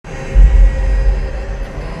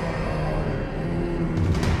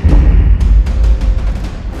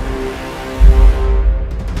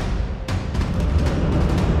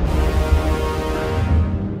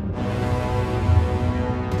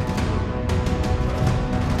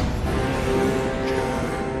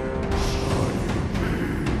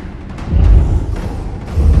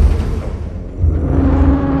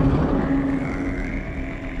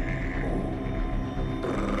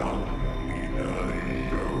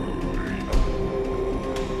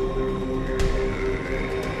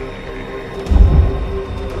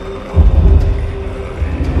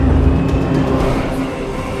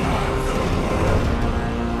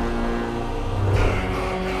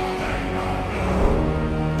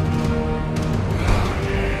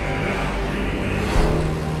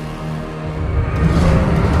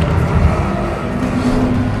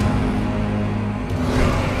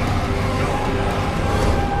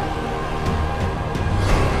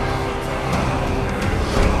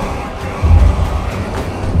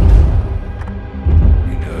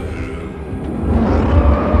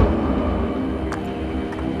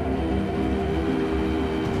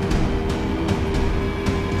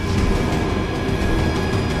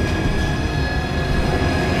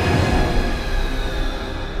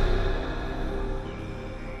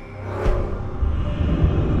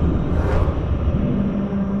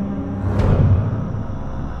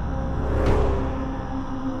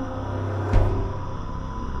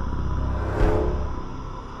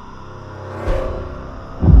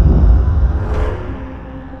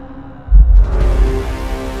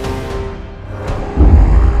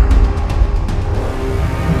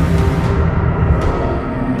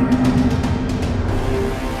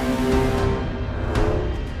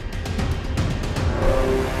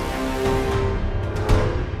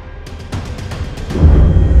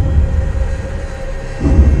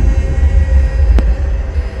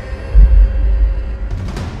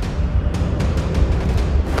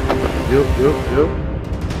Yep, yep, yep.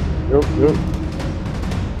 Yep, yep.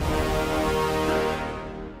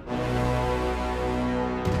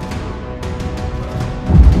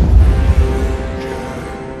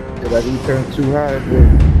 Yeah, that he turned too high,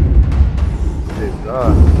 but shit,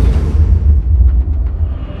 God.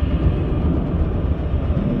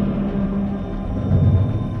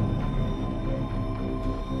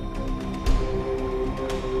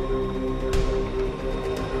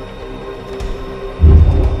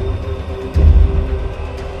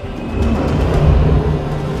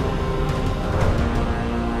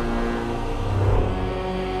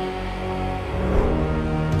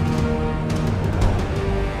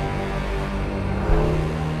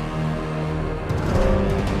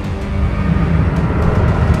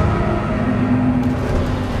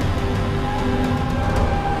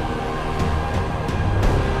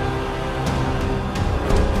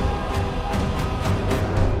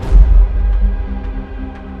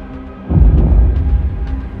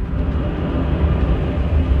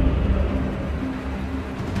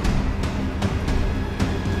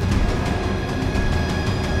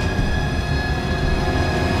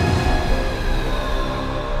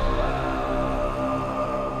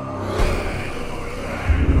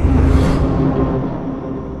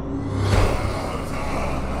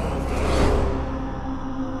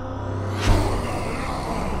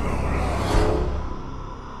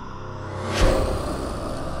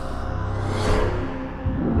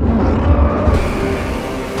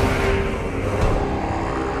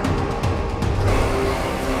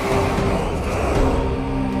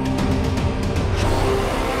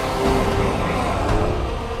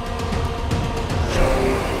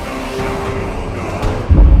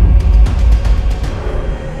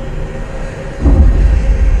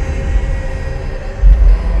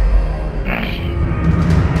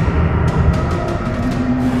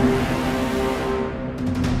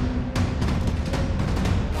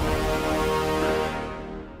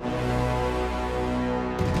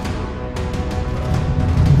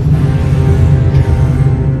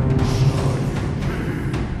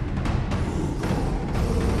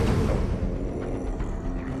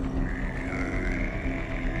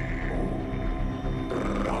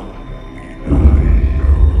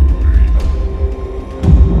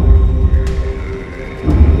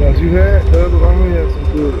 Yes, you had the other one. We had some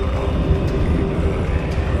good.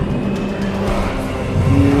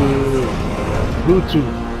 Yeah.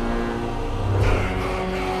 Bluetooth.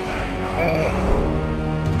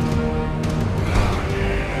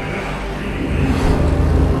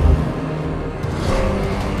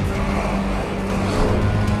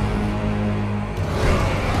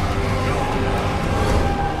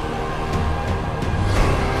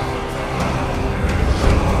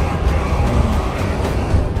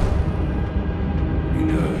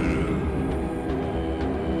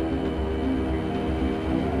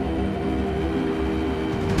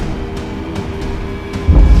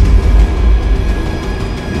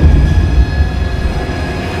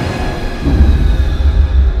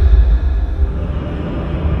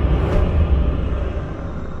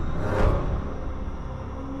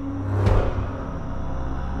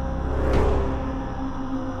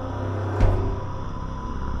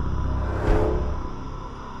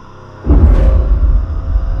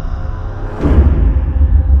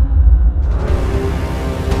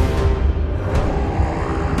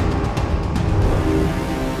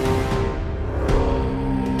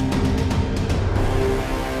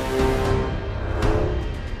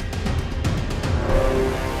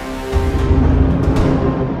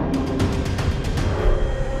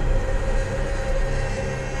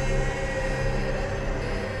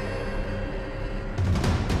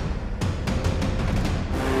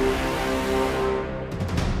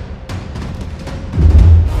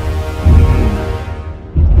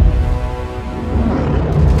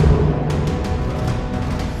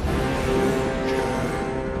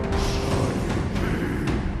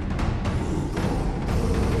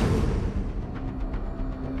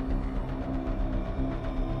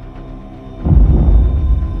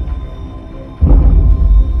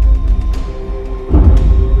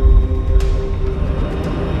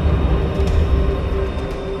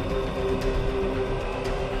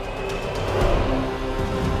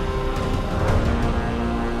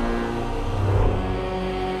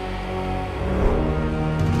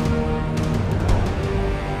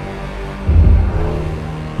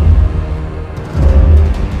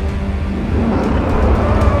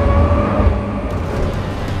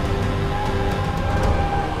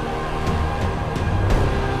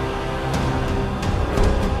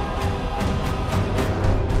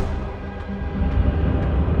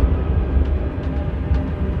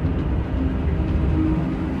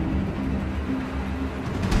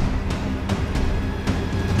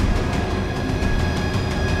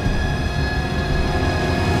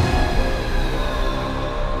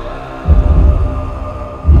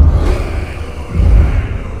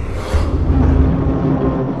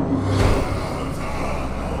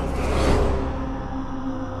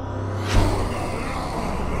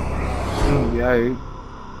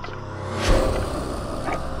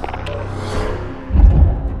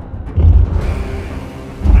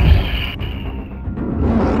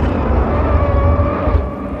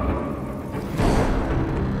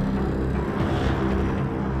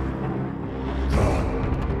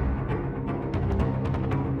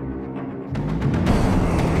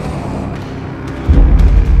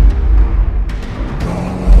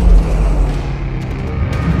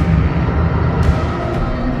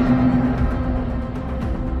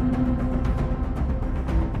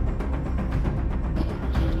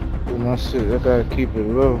 my shit, I gotta keep it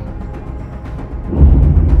low.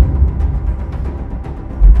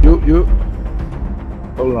 You.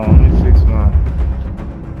 Hold on, let me fix mine.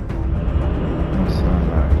 That's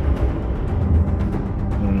alright.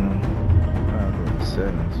 I'll go to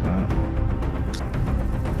settings, man.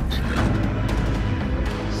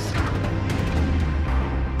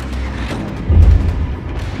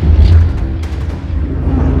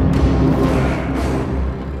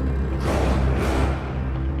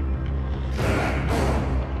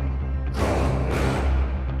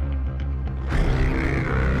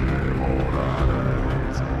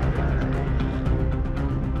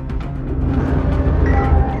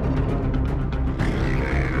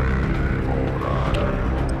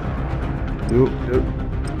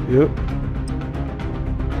 Yep.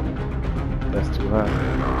 That's too high.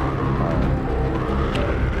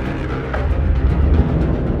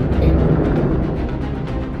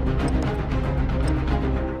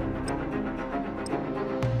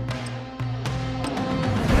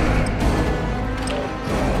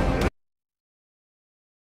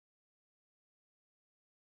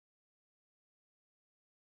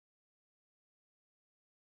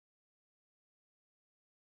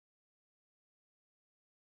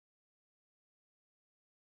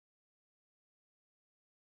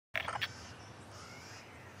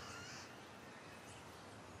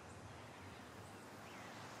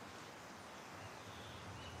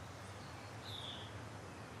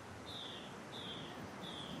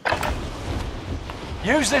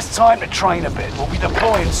 Use this time to train a bit. We'll be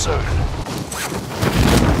deploying soon.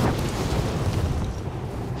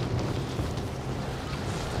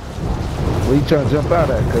 Where you trying to jump out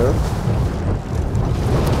at, cuz?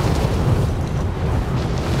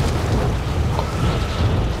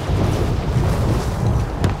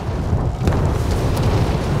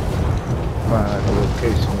 Find out the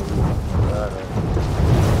location of the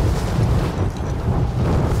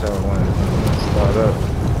tell when to start up.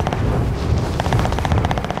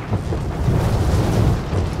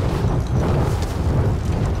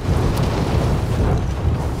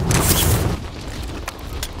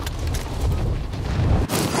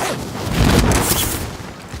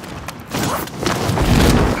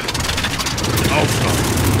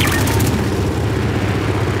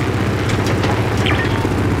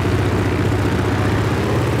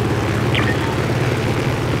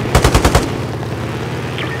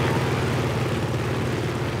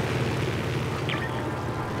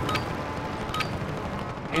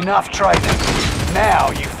 Enough training. Now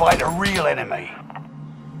you fight a real enemy.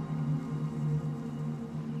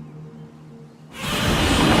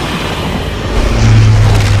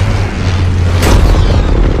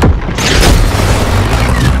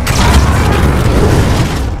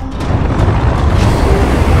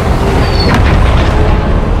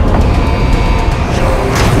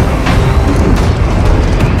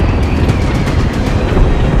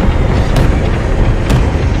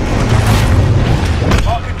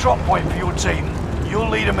 Drop point for your team. You'll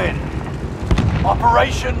lead them in.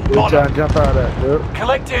 Operation Monarch. Jump out at, yep.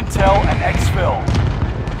 Collect intel and exfil.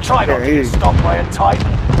 Try not to Okay, get stopped by a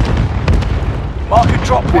Titan. Mark a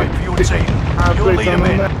drop point for your team. You'll lead them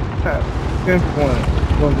in. Pinpoint.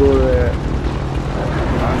 Gonna go there.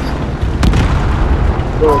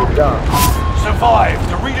 Go to down. Survive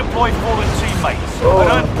to redeploy fallen teammates and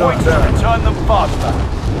earn points to return them faster.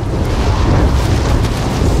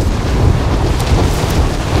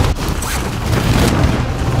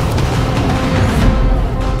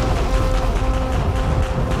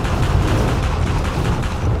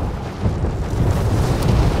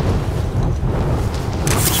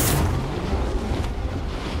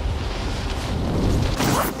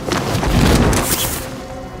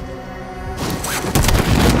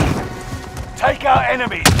 Take out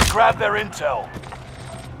enemies and grab their intel.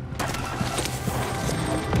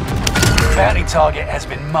 Bounty target has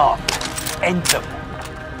been marked. End them.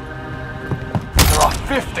 There are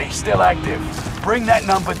 50 still active. Bring that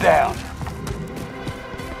number down.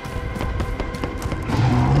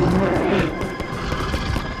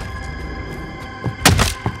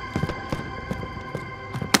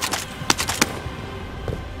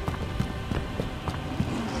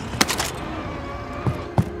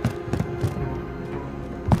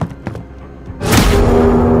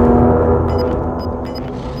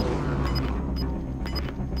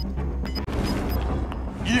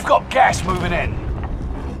 You've got gas moving in.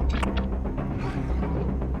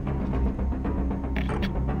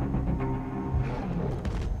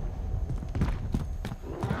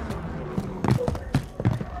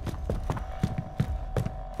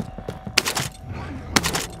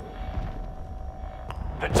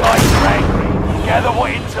 The Titans are angry. Gather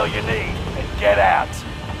what intel you need and get out.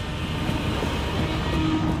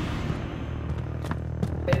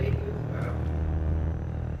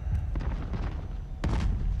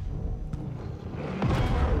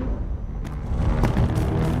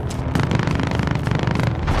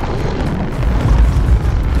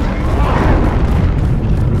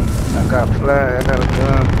 flag, I got a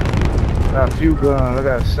gun. I got a few guns, I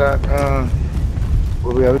got a shotgun.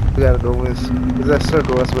 Well, we gotta go in. Is that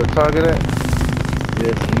circle? That's where the target at?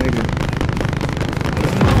 Yes, nigga.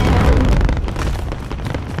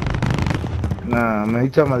 Nah, man, you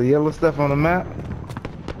talking about the yellow stuff on the map?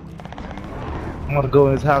 I wanna go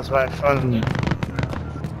in this house right in front of me.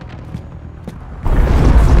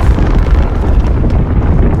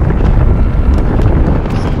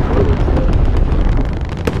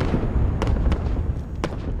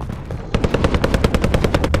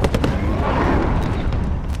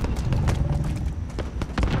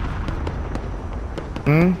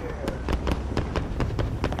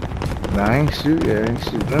 Nah, I ain't shoot yet. I ain't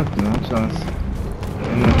shoot nothing. I'm trying to see.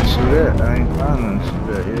 Ain't nothing to shoot at. I ain't find nothing to shoot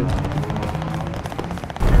at yet.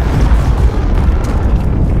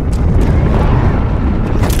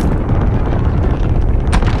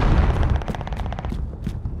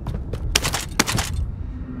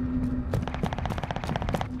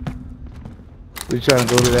 We trying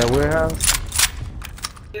to go to that warehouse?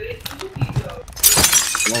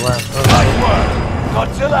 Nice work.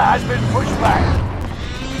 Godzilla has been pushed back.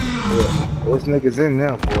 Those niggas in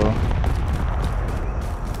there, boy.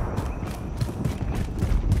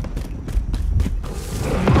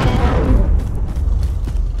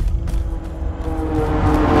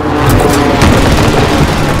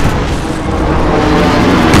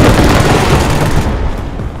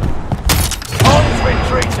 Tom's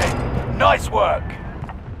retreating. Nice work.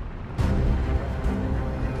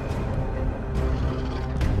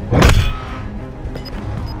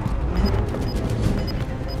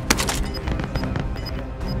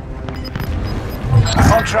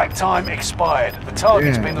 Contract time expired. The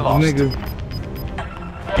target's been lost. Nigga.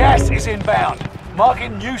 Gas is inbound.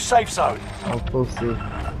 Marking new safe zone. I'm supposed to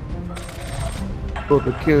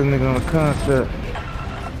kill a nigga on a contract.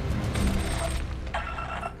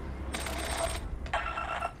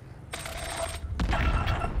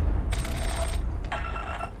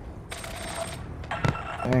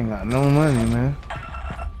 I ain't got no money, man.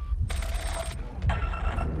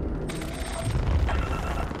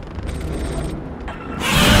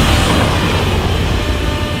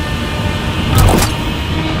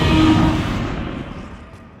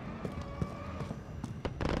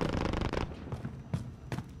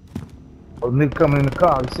 Oh, nigga coming in the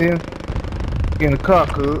car, you see him? He in the car,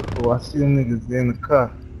 cuz. Oh, I see them niggas in the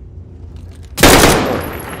car.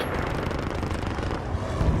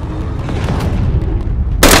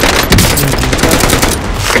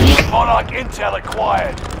 Monarch intel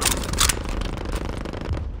acquired.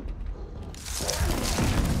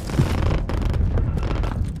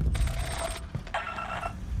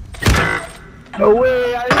 No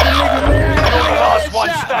way, I didn't nigga, man. You're the last one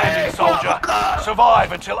standing, soldier.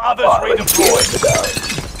 Survive until others redeploy.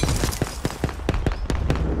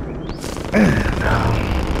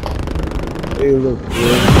 Hey, look,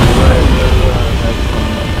 man.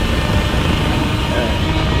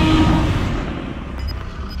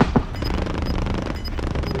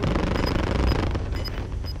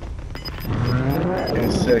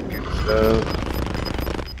 Seconds,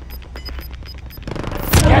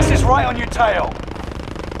 Gas is right on your tail.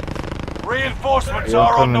 Reinforcements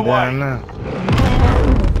are on the way. Now.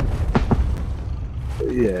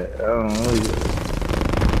 Yeah, I don't know.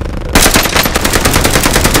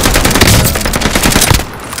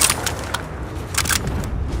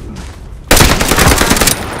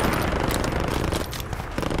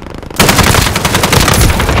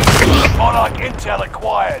 Monarch intel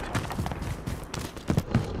acquired.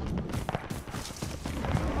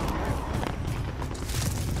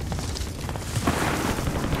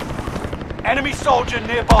 Enemy soldier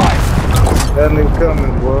nearby. That nigga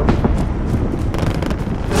coming, boy.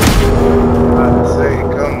 I say he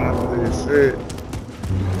coming, that's what he said.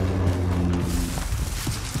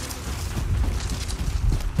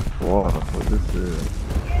 Water, what this is.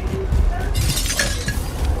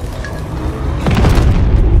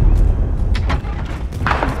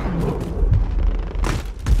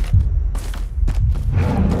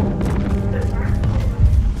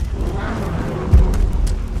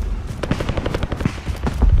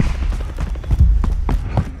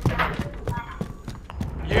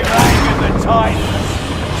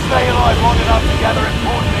 Stay alive long enough to gather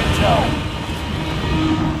important intel.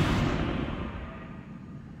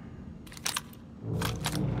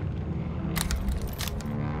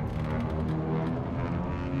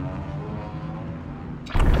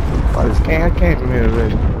 I just can't. I came from here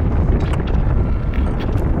already.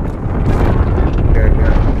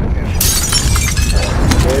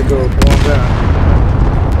 There it goes, going down.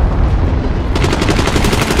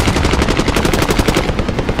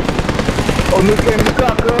 Oh, look at the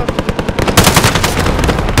car, girl.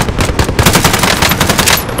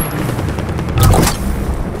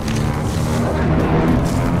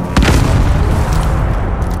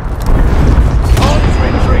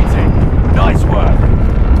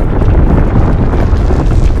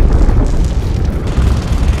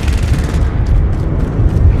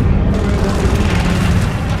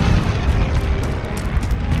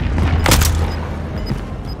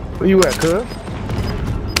 Where you at, cuz?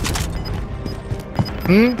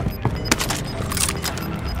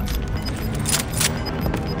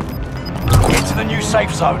 Get to the new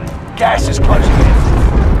safe zone. Gas is closing in.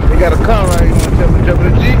 They got a car right here. You wanna jump in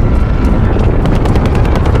the Jeep?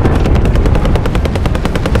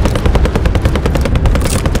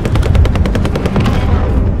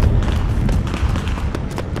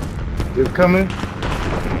 It's coming.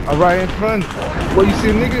 I'm right in front. Well, you see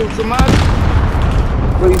a nigga, somebody?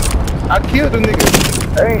 Wait, I killed the nigga.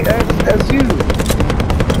 Hey, that's you.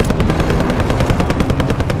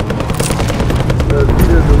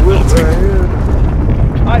 There's a whip right here.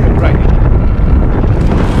 I am ready.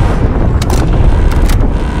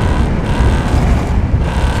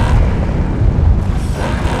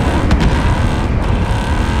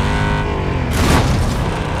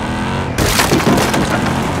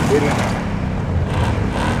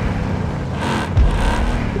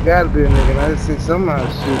 There gotta be a nigga. I just see somebody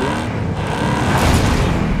shooting.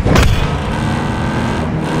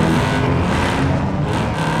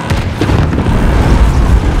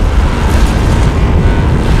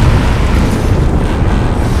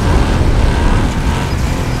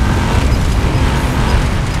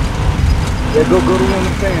 Yeah, go to one of the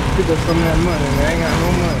fans, pick up some of that money, man. I ain't got no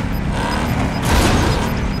money.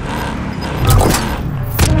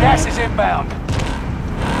 Gas is inbound.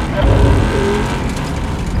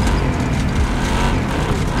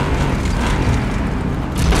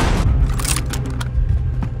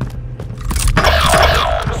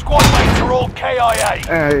 The squad mates are all KIA.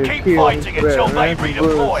 Hey, Keep kill fighting me for until that, they man.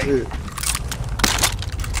 redeploy.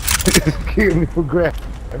 Kill me for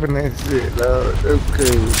grabbing that shit, dog. That's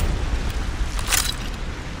crazy.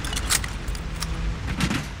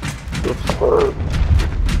 The fuck?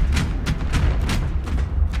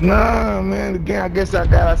 Nah, man. Again, I guess I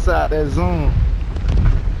got outside that zone.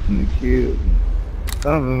 And they killed me. That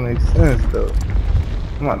doesn't make sense, though.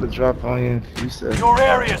 I'm about to drop on you in a few seconds. Your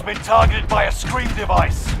area's been targeted by a scream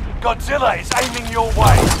device. Godzilla is aiming your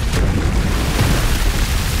way.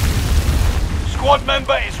 Squad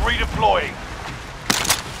member is redeploying.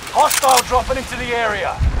 Hostile dropping into the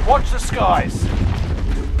area. Watch the skies.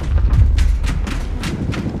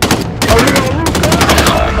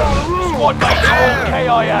 Squad mates are all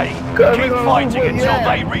KIA. Keep fighting until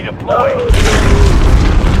they redeploy.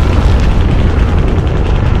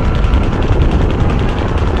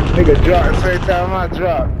 Nigga drop the same time I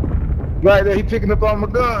drop. Right there, he picking up all my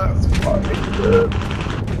guns. Fuck, yeah,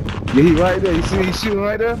 he right there. You see he shooting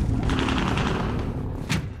right there?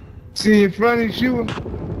 See in front of you shooting?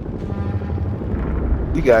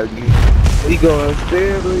 You gotta get. He going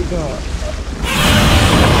upstairs or he going?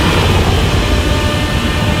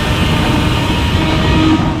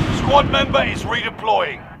 Squad member is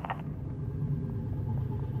redeploying.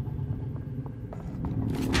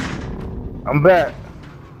 I'm back.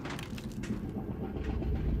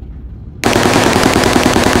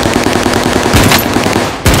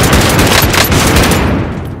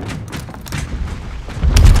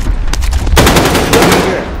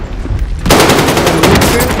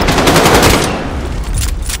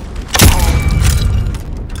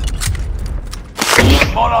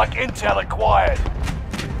 Monarch intel acquired.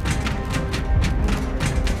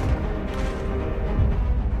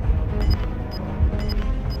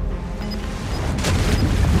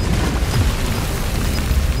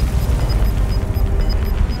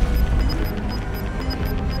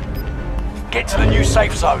 Get to the new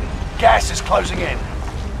safe zone. Gas is closing in.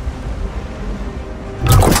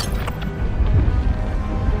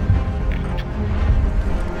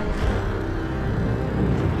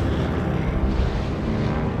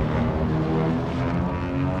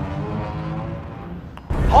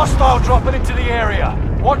 Hostile dropping into the area.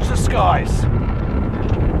 Watch the skies.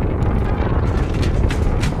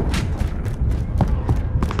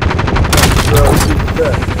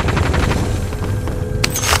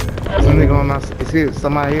 There's a nigga on my side. Is here?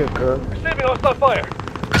 Somebody here, cuz. Receiving hostile fire.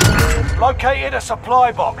 Located a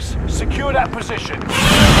supply box. Secure that position.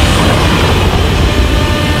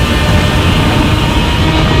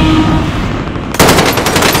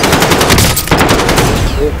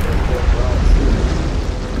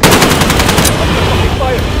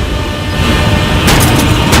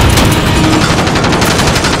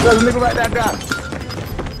 There's a nigga right there, guy.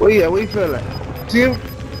 Where you at? Where you feel like? See him?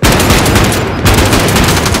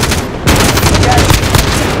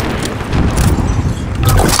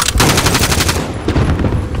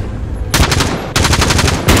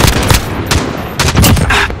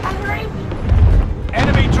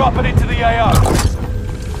 Enemy dropping into the AO.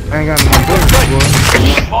 I ain't got no bullets,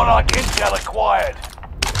 boy. Monarch intel acquired.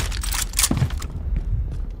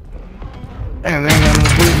 And they ain't got no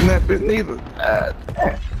bullets in that bitch neither.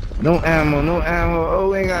 Damn. No ammo, no ammo.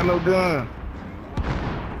 Oh, ain't got no gun.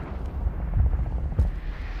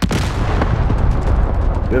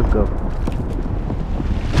 Let's go.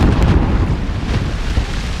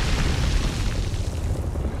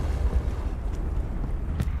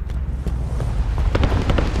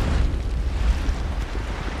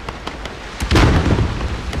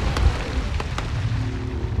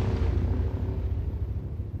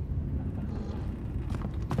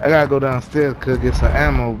 I gotta go downstairs cause get some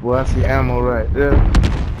ammo, boy. I see ammo right there.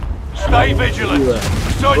 Stay vigilant. Yeah.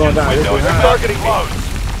 Resurgence Going down, window is they're about to behind.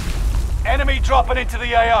 close. Enemy dropping into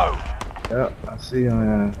the AO. Yep, I see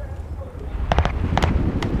him.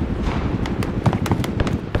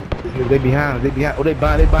 They behind. They behind. Oh, they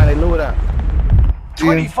buy. They load out.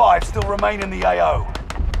 25 still remain in the AO.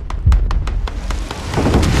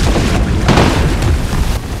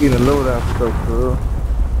 Getting a load out stuff, bro.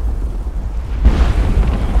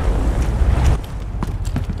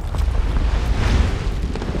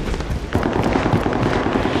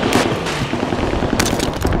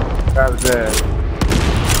 Got his ass.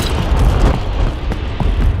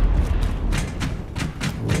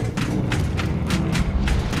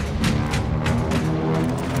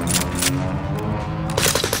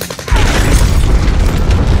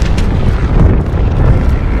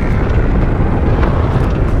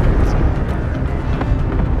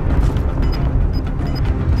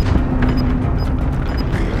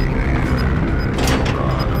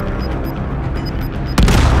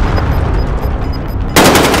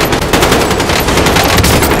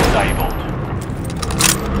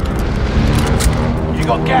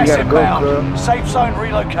 Gas gotta go, inbound. girl. Safe zone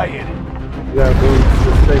relocated. You gotta go to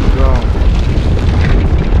the safe zone.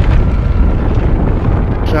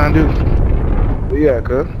 Trying to do. Where you at,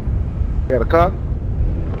 cuz? You got a car?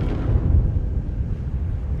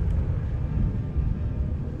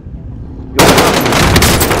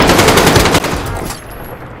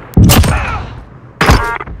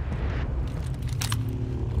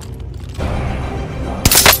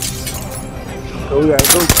 So we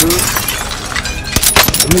gotta go to.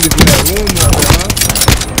 The niggas in that room right there, huh?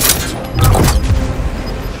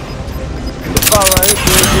 The car right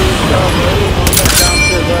here,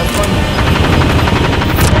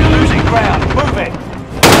 You're losing ground. Move it.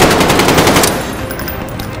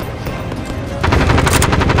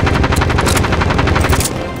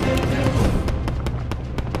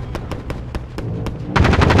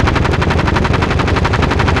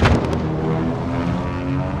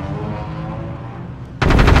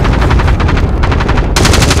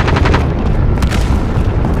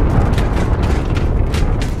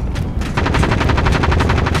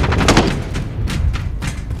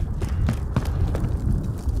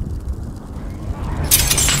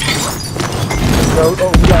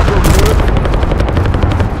 Oh, we gotta go, good.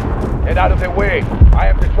 Get out of the way. I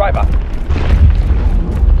am the driver.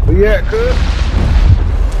 Where you at, good?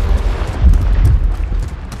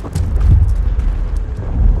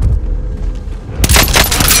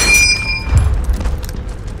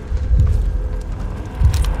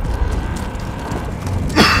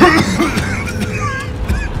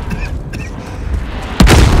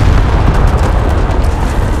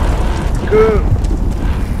 Good.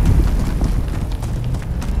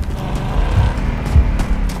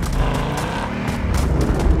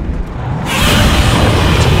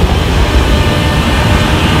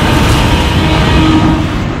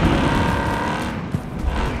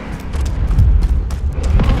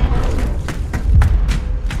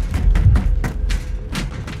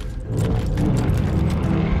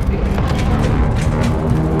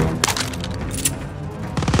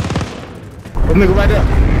 That nigga right there.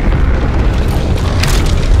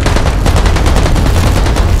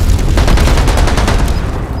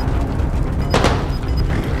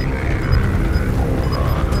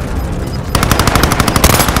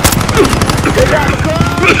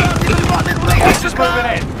 Gas is moving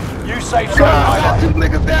in. You safe zone Got highlight. two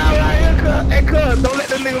niggas down right here, cuz. Hey, cuz, don't let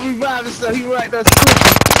that nigga revive himself. He right there.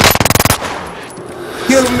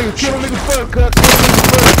 Kill him nigga first, cuz. Kill him nigga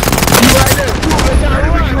first. You right there. Two of them trying to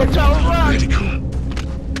run. They trying to run.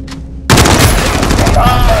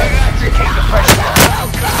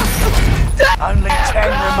 Only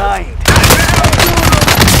 10 remain.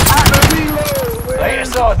 Late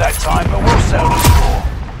aside that time, but we'll sell the score.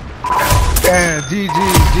 Damn,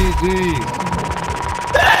 GG.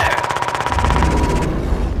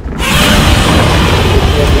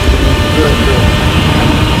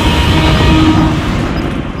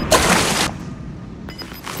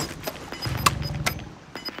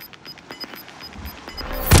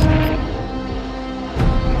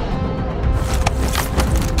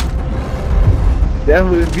 That's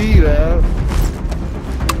what it be, dog.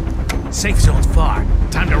 Safe zone's far.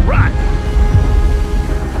 Time to run.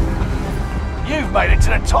 You've made it to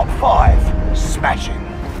the top 5. Smashing.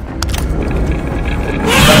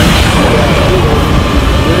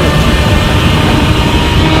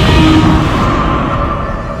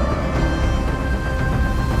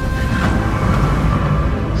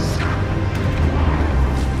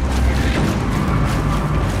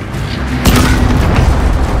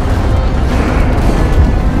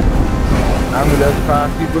 I mean, there's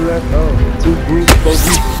 5 people left. Oh, 2 groups, 4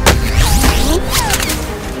 groups.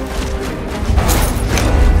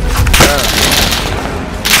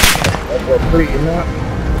 That's what cleaning up.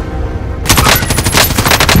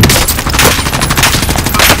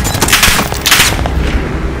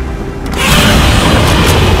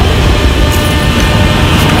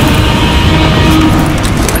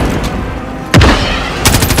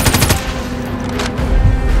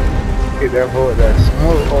 Get that boy that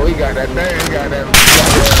smoke. Oh, he got that thing. He got that.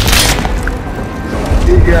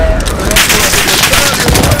 He got.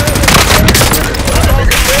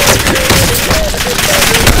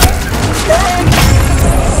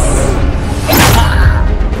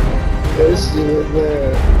 That shit,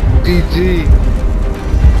 man. GG.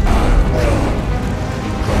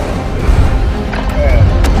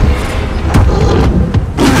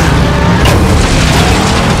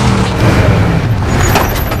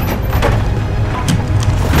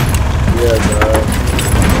 Yeah, bro.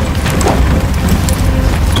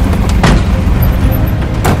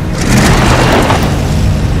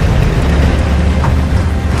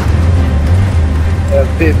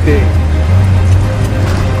 That's 50.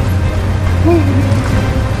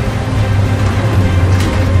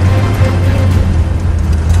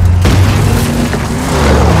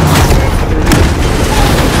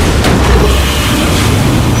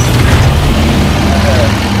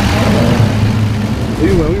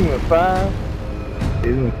 We went 5. We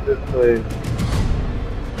went 5th place.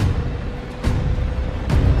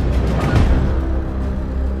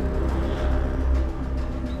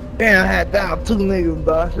 Damn, I had down 2 niggas,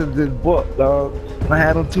 dog. I should've just bought, dog. I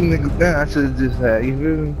had them 2 niggas down. I should've just had, you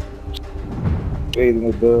feel me? Waiting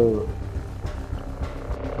with dog.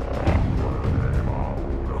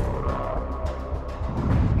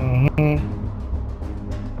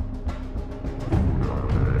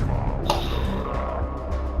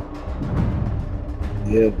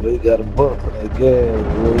 Yeah, but he got a buck for that gas,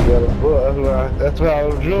 boy. He got a buck. That's why I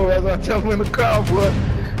was drove. That's why I told him in the car, boy.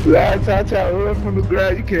 Last time I tried to run from the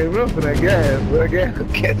ground, you can't run for that gas, but that gas will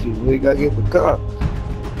catch you, boy. You gotta get the car.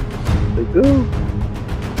 They do.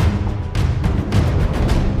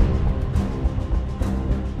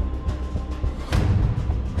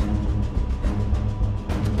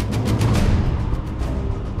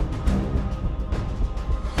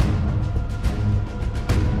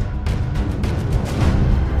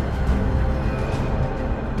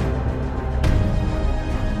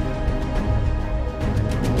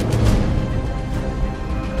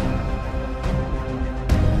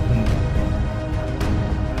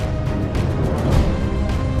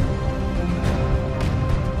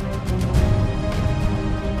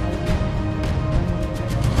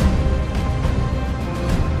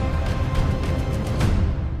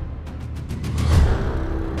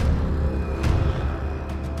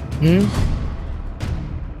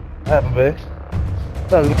 What happened, babe?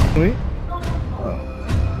 Talking to me?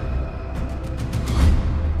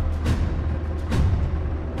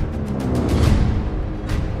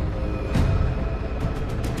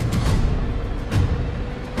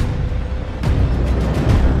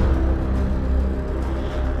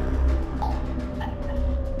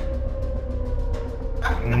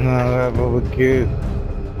 No, that was cute.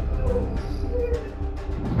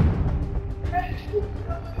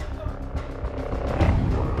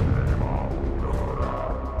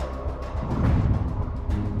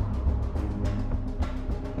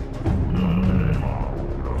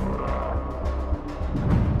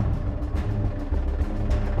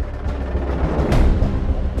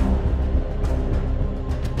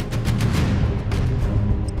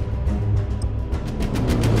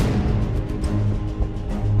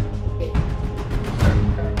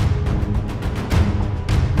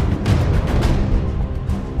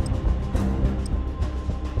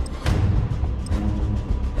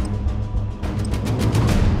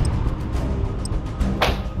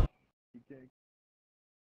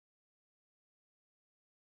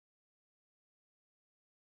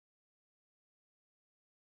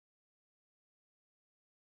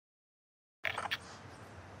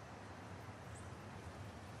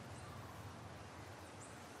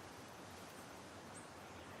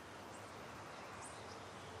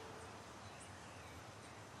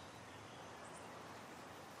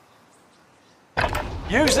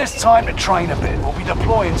 Use this time to train a bit. We'll be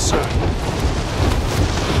deploying soon.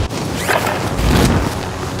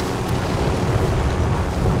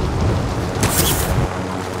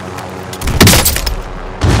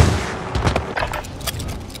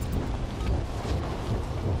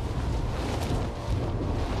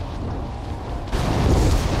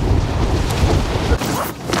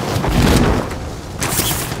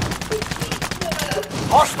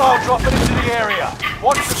 Hostile dropping into the area.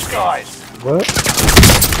 Watch the skies. What?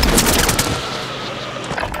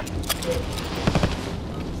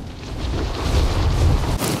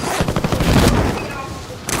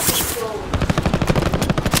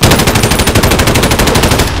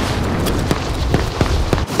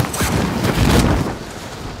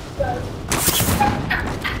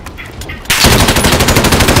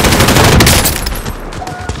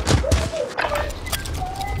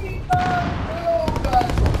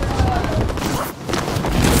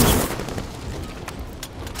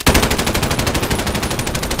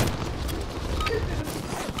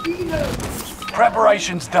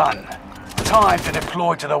 Preparation's done. Time to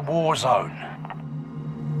deploy to the war zone.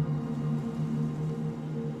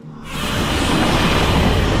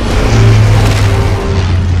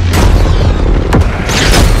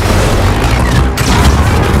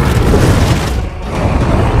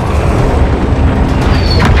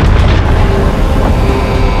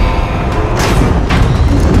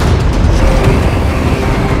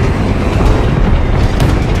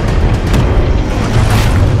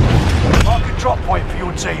 Drop point for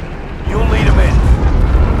your team. You'll lead them in.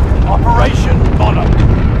 Operation Monarch.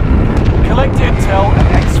 Collect intel and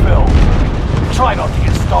exfil. Try not to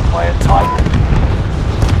get stopped by a Titan.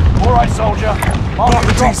 All right, soldier. Mark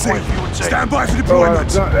the drop point for your team. Stand by for Oh, I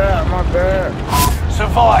deployment. jumped out, my bad.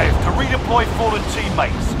 Survive to redeploy fallen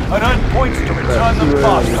teammates and earn points to return them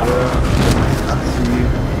faster. I see you.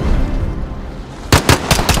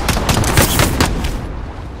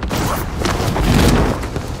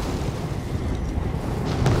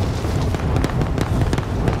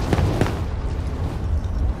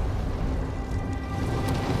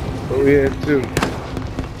 Over here too.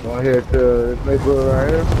 Going here to this neighborhood right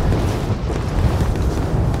here.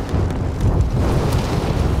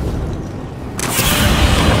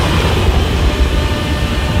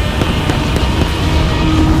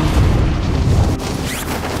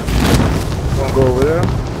 Gonna go over there.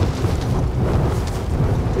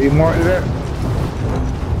 You marked that?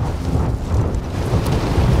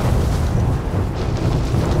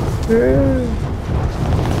 Yeah.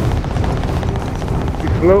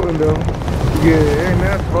 Floating though. Yeah, it ain't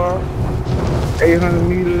that far. 800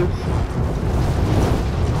 meters.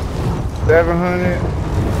 700.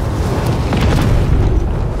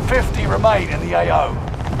 50 remain in the AO.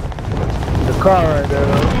 The car right there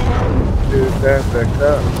though. Dude, that's that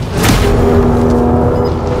car.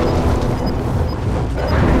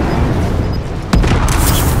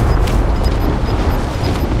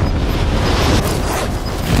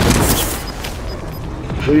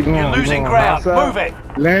 Where you going? You're losing ground. Move it.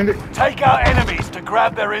 Land it. Take out enemies to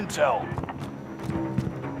grab their intel.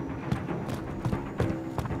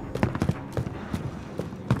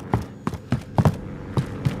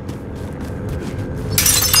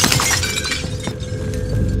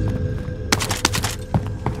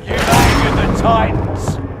 You angered the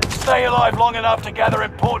Titans. Stay alive long enough to gather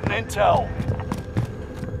important intel.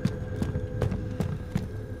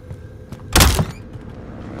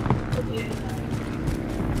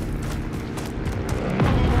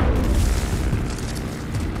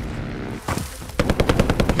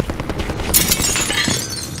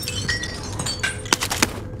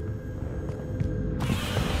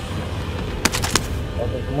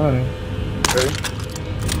 Money. Okay.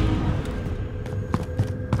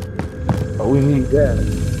 Oh, we need that.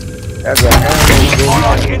 That's an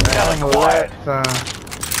Monarch ammo. intel Ammo acquired. last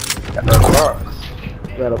time. Got a box.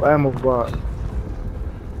 Got an ammo box.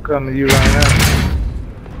 Coming to you right now.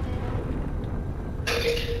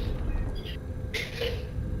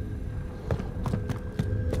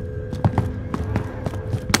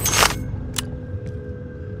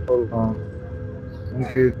 Hold on.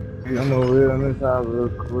 Okay. I'm over here on this house real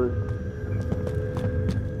quick.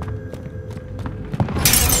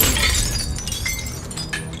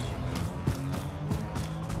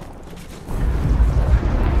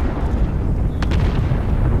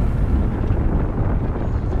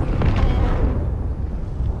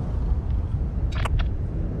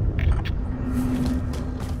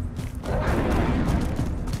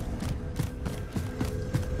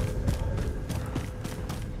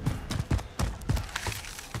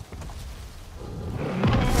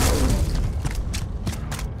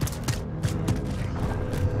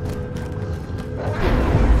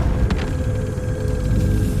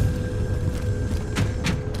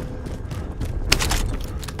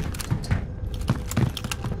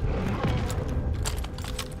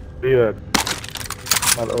 Yeah.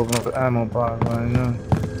 About to open up the ammo box right now.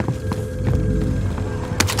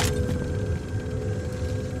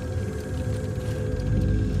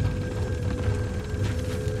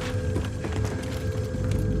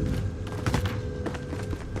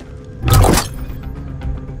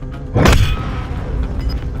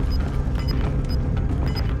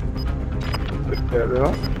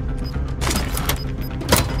 There.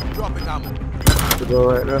 Dropping ammo. To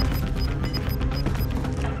go right there.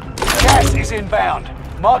 Gas is inbound.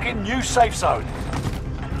 Marking new safe zone.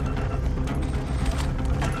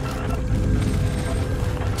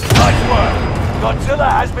 Nice work. Godzilla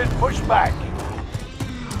has been pushed back.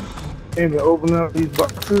 Ain't to open up these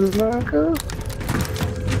boxes now, cuz.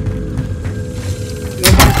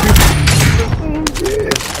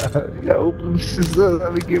 Yeah, you gotta open this shit up,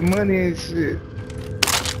 let me get money and shit.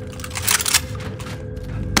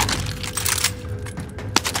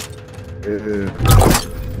 Yeah.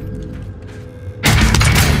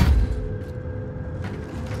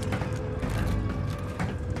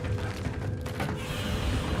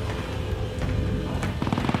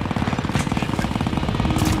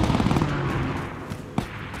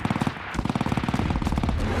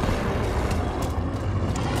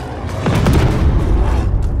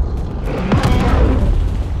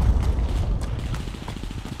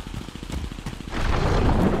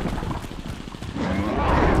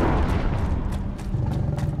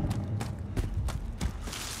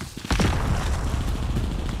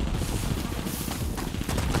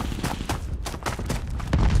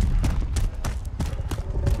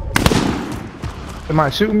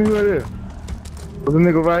 Somebody shooting me right there. There's a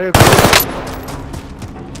nigga right here.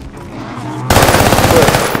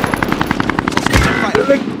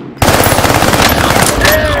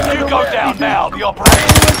 If you go down now, the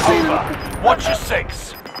operation is over. Watch your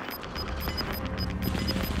six.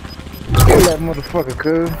 Kill that motherfucker,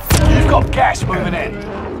 cuz. You've got gas moving in.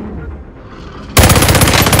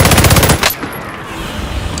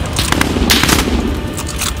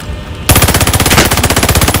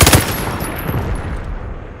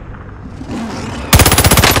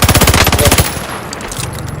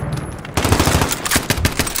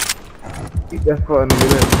 That's fucking nigga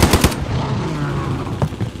there.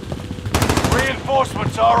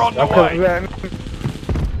 Reinforcements are on the I'm coming way. back.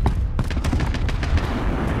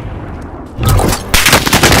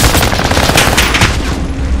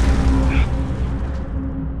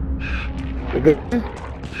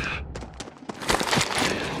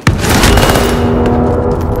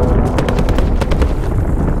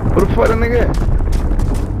 Where the fuck that nigga at?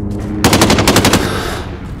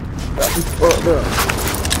 Got me fucked up.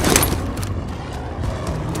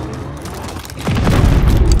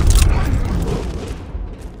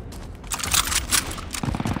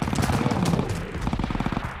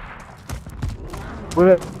 Where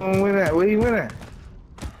that went at? Where he went at?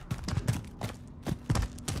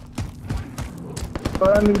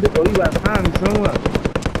 Oh, I need to go. He got behind me somewhere.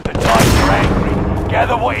 The Titans are angry.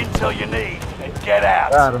 Gather what intel you need and get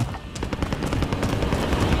out. Got him.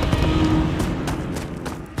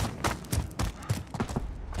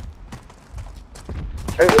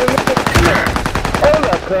 Hey, hold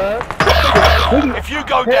up, cuz. If you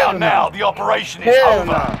go down now, the operation is Hell over.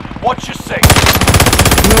 no. Watch your six.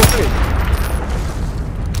 No way.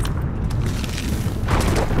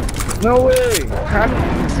 No way. How do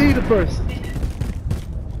you see the person?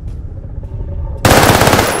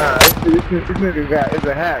 Nah, this nigga got is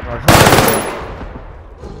a hack or something.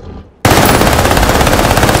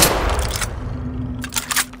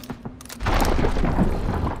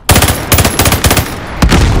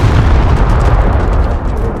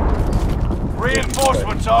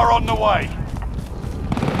 Reinforcements are on the way.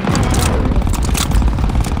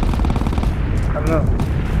 I know.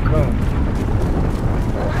 Come.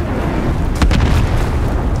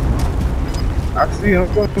 I see him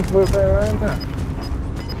fucking for that right now.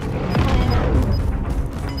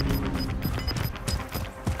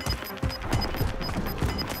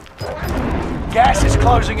 Gas is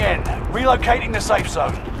closing in. Relocating the safe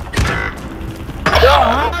zone.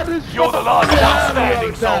 You're the last one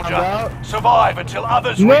standing, soldier. Survive until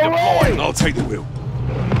others redeploy. I'll take the wheel.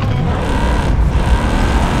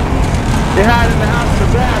 They hide in the house in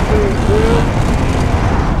the bathroom, dude.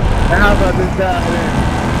 And how about this guy here?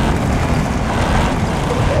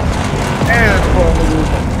 And for the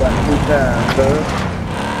got 2 times, dude.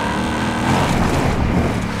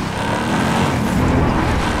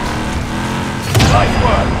 Nice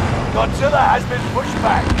work. Godzilla has been pushed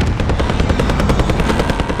back.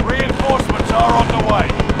 Reinforcements are on the way.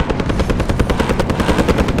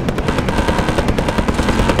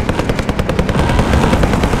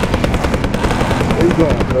 Where you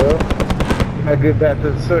going, bro? I get back to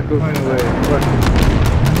the circle anyway. Fuck it.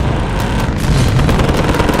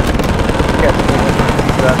 Catch me.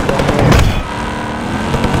 That's on me.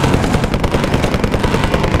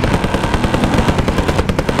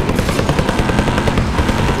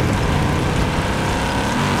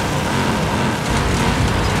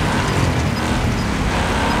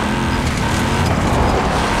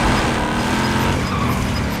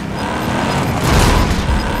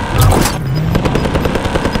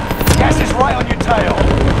 Right on your tail.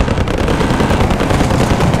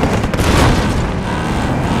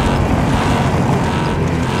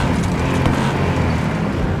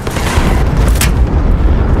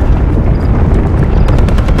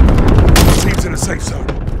 Team's in a safe zone.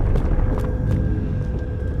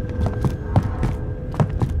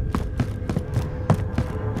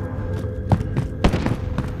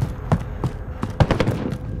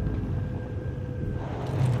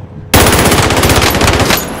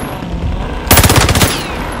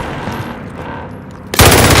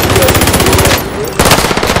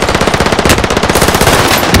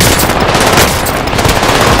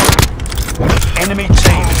 Enemy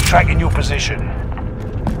team is tracking your position.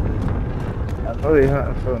 I know they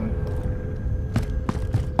hunting for me.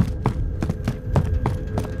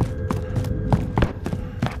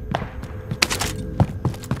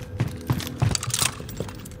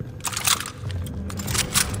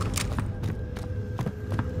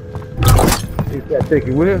 You gotta take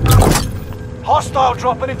it with him. Hostile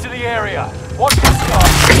dropping into the area. Watch the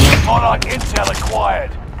sky. Monarch intel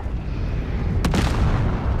acquired.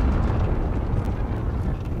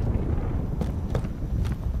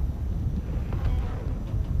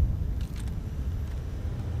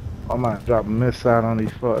 I might drop a missile on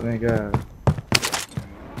these fucking guys.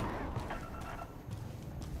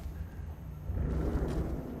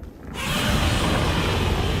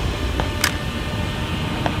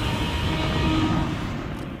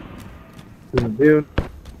 In the building.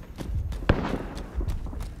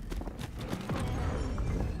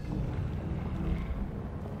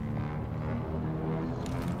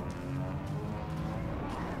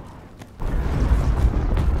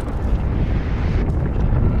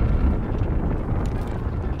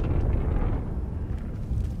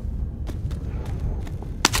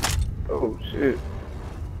 Oh shit.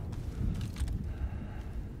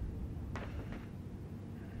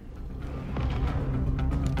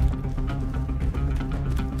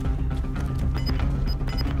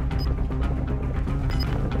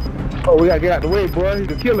 Oh, we gotta get out the way, boy.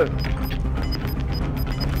 He's a killer.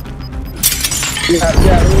 Get out the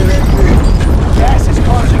way of that shit. Gas is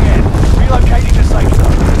closing in. Relocating to safe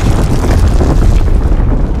zone.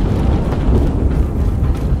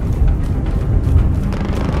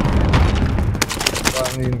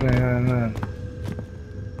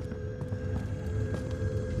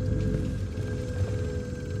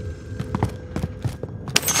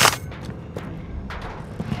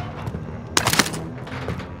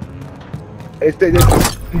 They say that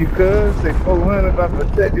you could say 400 if I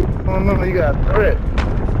protect you. I don't know, you got a threat.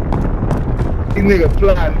 These niggas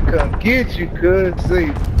plotting to come get you, cuz.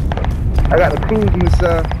 See, I got a cruise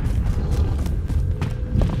missile.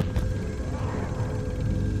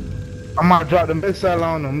 I might drop the missile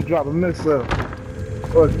on them. Drop a missile.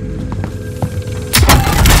 Fuck.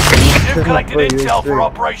 You've collected intel for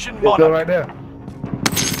Operation Monarch. Go Monarch. right there.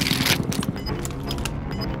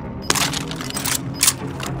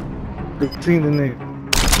 15 the nigga.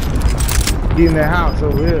 Get in that house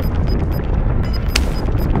over here.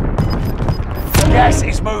 Gas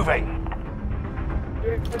is moving.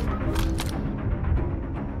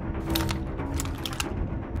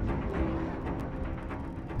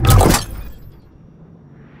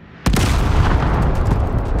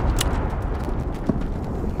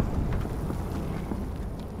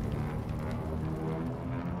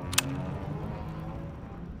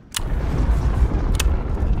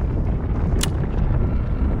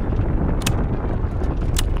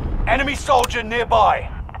 Enemy soldier nearby.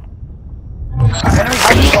 Enemy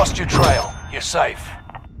hasn't lost your trail. You're safe.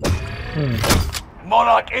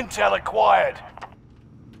 Monarch intel acquired.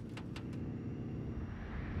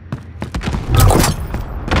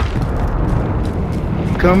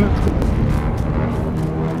 Coming?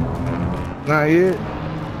 Not yet.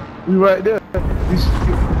 We right there. By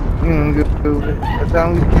the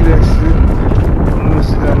time we do that shit,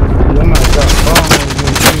 I might drop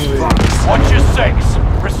bombs anyway. Watch your six.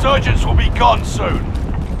 Resurgence will be gone soon.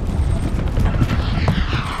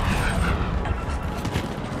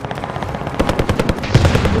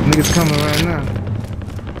 Niggas coming right now.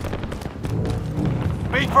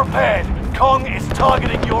 Be prepared. Kong is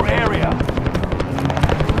targeting your area.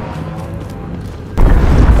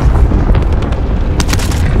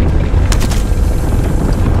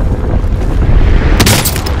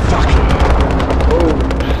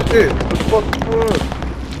 shit. What the fuck was?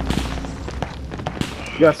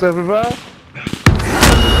 You got self-revive?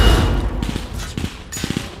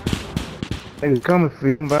 Nigga coming for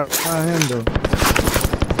you. I'm about to find him though.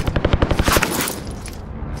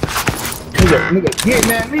 Nigga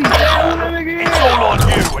getting at me. It's all on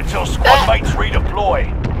you until squad mates redeploy.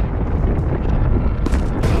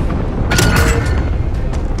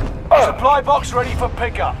 Supply box ready for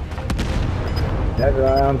pickup. That's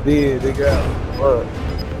why I'm dead. They got fuck.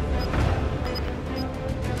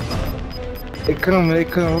 They come.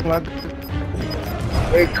 Like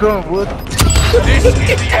they come. What? This is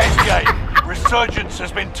the end game. Resurgence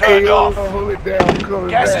has been turned off. Hold it down.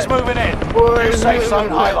 Gas is moving in. Boy, New safe zone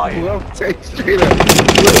highlighted. I'll take straight up.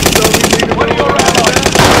 What are your allies?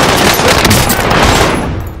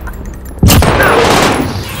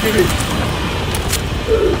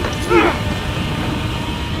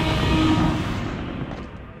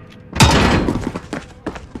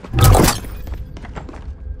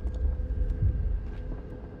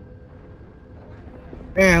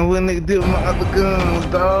 Man, what nigga did with my other guns,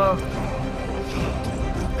 dog?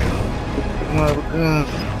 My other guns.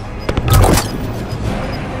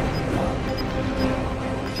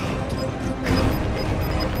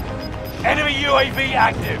 Enemy UAV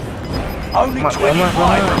active. Only Might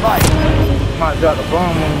 25 remain. Might drop the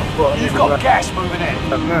bomb on the fuck. You've got gas moving in.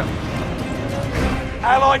 Man.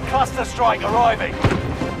 Allied cluster strike arriving.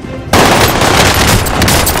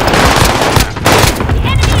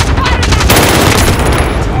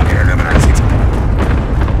 Target eliminated.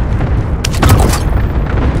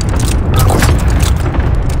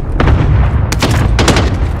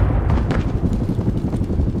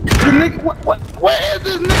 The nigga, where is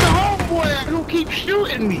this nigga homeboy at who keeps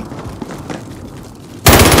shooting me?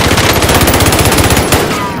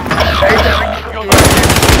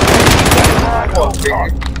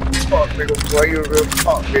 Fuck nigga, boy, you a real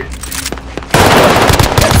fuck nigga.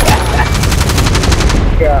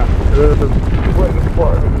 Yeah, what the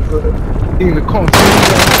fuck? He in the corner.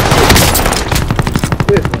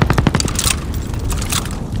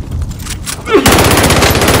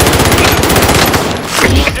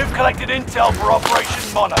 You've collected intel for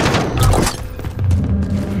Operation Monarch.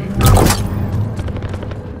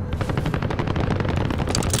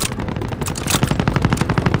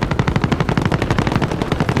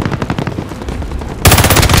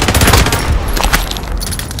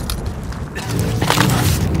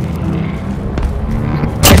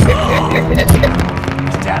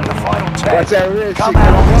 It's down to the final 10. Watch that red Come shit.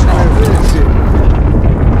 out on top. Red shit.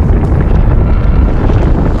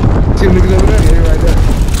 Two niggas over there, yeah, right there.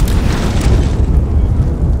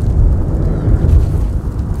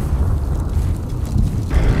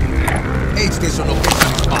 Aid station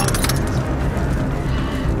location is marked.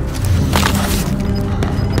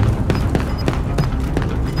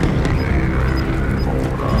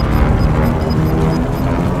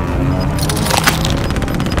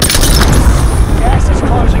 Gas is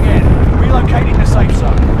closing in. Relocating the safe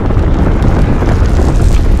zone.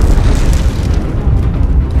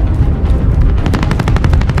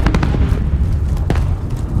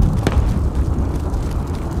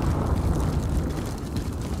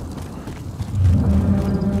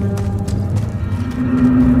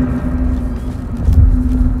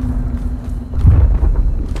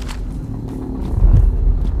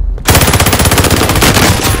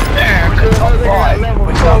 Top 5,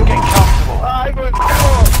 we can't get comfortable.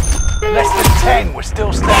 Less than 10, we're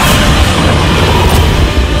still standing.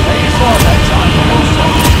 They saw that time, but also.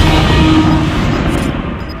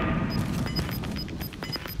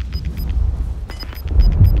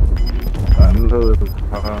 I know it.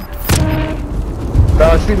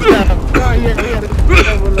 Dog, see the guy.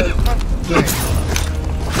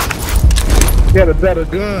 He had a better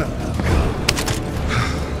gun.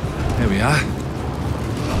 There we are.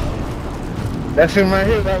 That's him right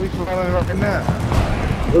here, that we following right now.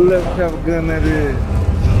 What level type of gun that is?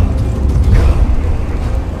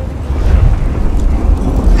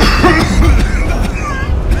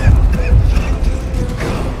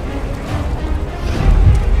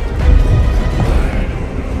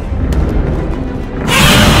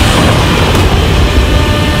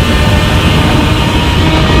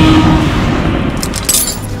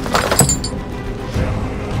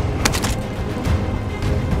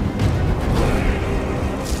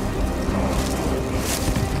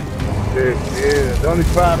 Yeah, there's only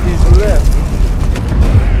 5 people left.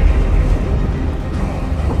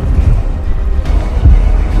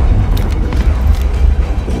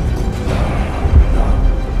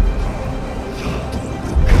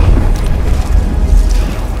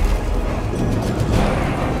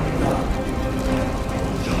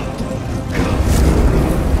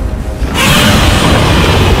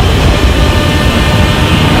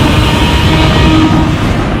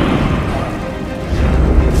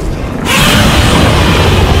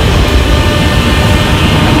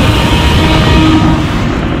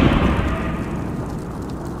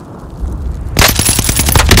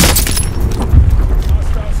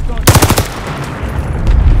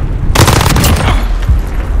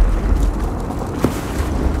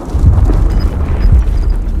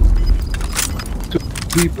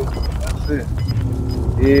 people. That's it.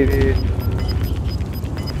 Yeah.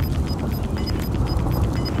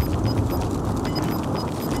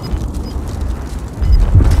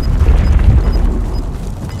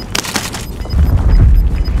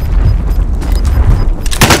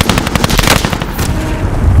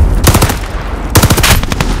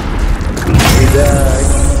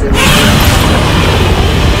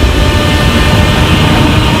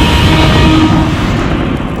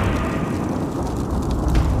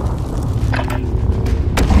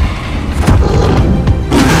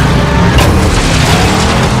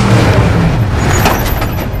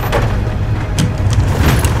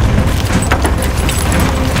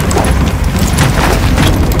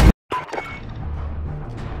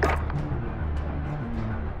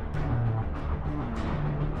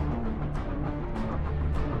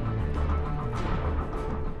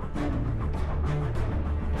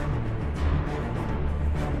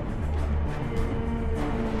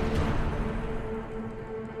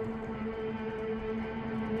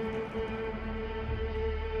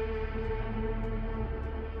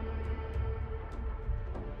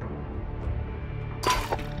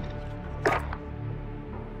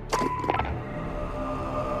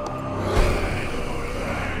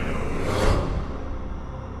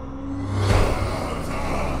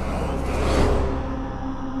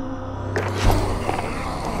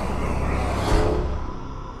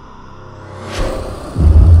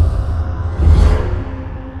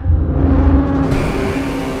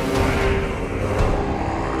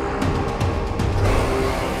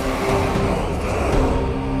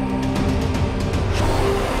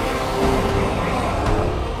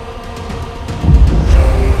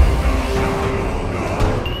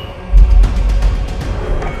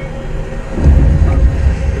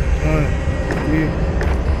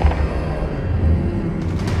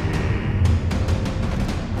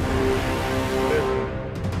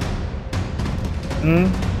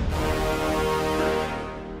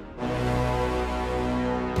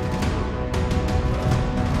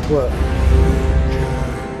 What?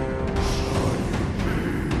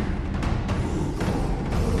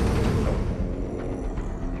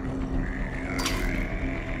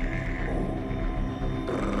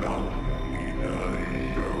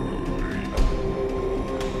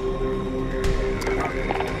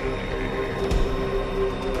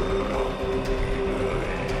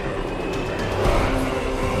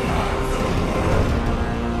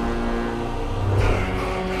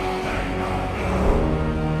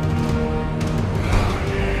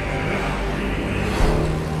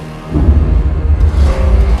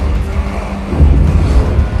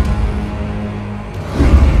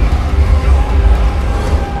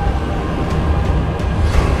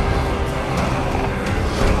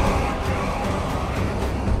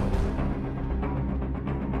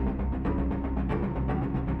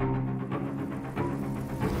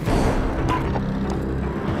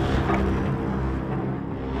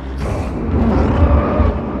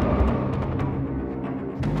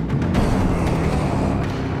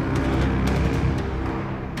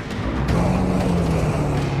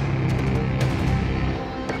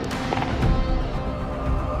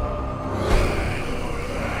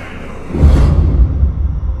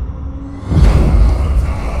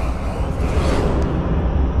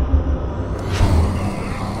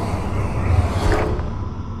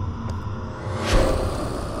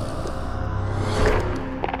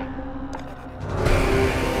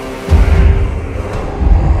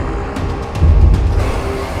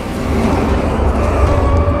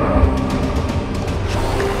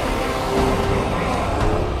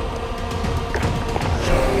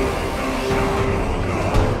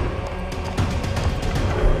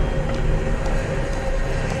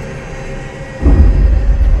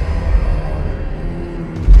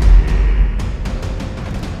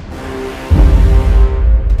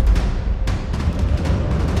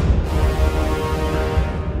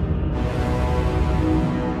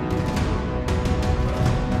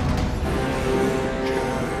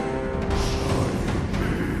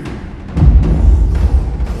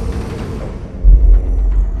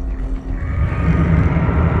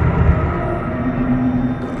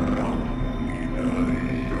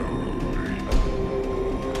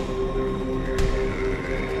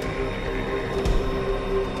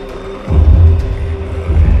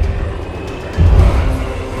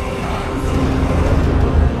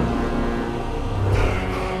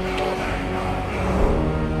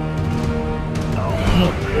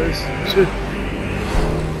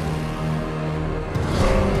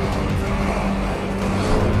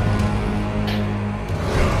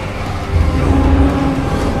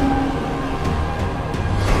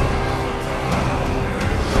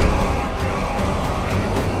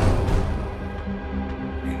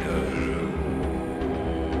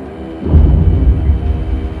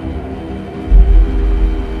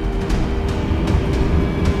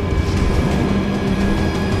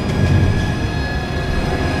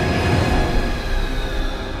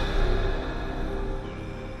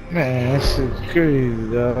 This shit's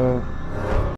crazy, dog.